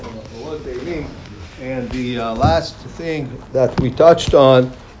And the last thing that we touched on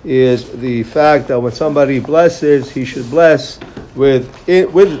is the fact that when somebody blesses, he should bless with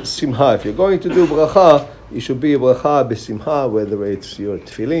simha. If you're going to do bracha, it should be a bracha b'simha, whether it's your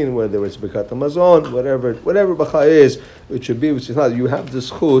tefillin, whether it's Birkat Hamazon, whatever bracha is, it should be with simha. You have the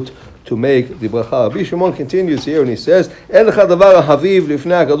zchut to make the bracha. Rabbi Shimon continues here and he says, "En lecha davar haviv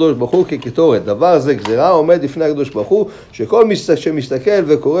lifnei HaKadosh Baruch Hu keketoret. Davar ze gzera omed lifnei HaKadosh Baruch Hu, shekol mי שמסתכל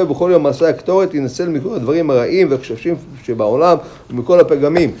וקורא בכל יום מעשה הקטורת ינצל מכל הדברים הרעים והקששים שבעולם ומכל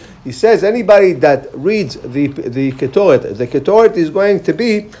הפגמים." He says anybody that reads the ketoret is going to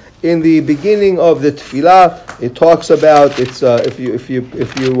be in the beginning of the tefillah. It talks about it's if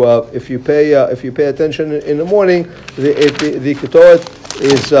you pay attention in the morning, the ketoret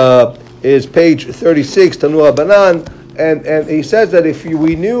is page 36, Tanur Banan, and he says that if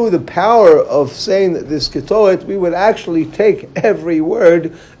we knew the power of saying this ketoret, we would actually take every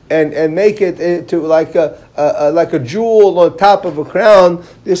word and make it into like a jewel on top of a crown.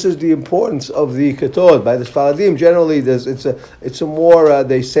 This is the importance of the ketoret. By the Sfaradim, generally, it's a more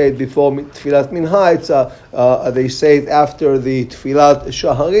they say it before Tfilat Minha. They say it after the Tfilat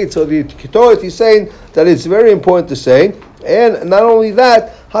Shaharit. So the ketoret, he's saying that it's very important to say. And not only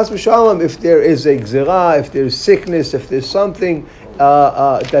that, Has v'shalom, if there is a gzera, if there's sickness, if there's something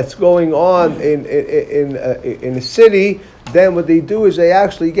that's going on in a city, then what they do is they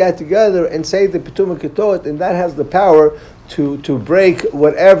actually get together and say the Petuma Ketoret, and that has the power to break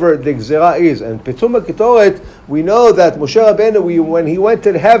whatever the gzera is. And Petuma Ketoret, we know that Moshe Rabbeinu, when he went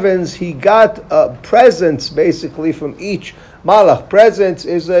to the heavens, he got presents basically from each malach. Presents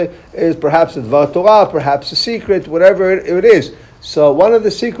is perhaps a Dvar Torah, perhaps a secret, whatever it is. So one of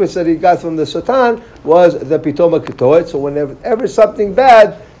the secrets that he got from the Satan was the Pitoma Ketoret. So whenever something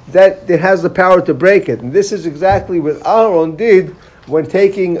bad, that it has the power to break it. And this is exactly what Aaron did when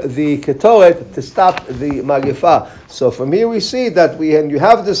taking the Ketoret to stop the Magifa. So from here we see that you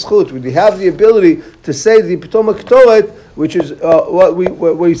have the zchut, we have the ability to say the Pitoma Ketoret, which is what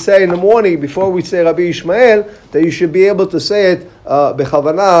we say in the morning before we say Rabbi Ishmael, that you should be able to say it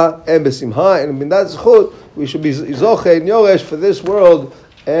bechavana and besimha, and in that zchut we should be zoche and yoresh for this world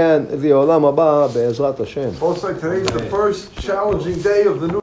and the olam haba be'ezrat Hashem. Also, today's the first challenging day of the new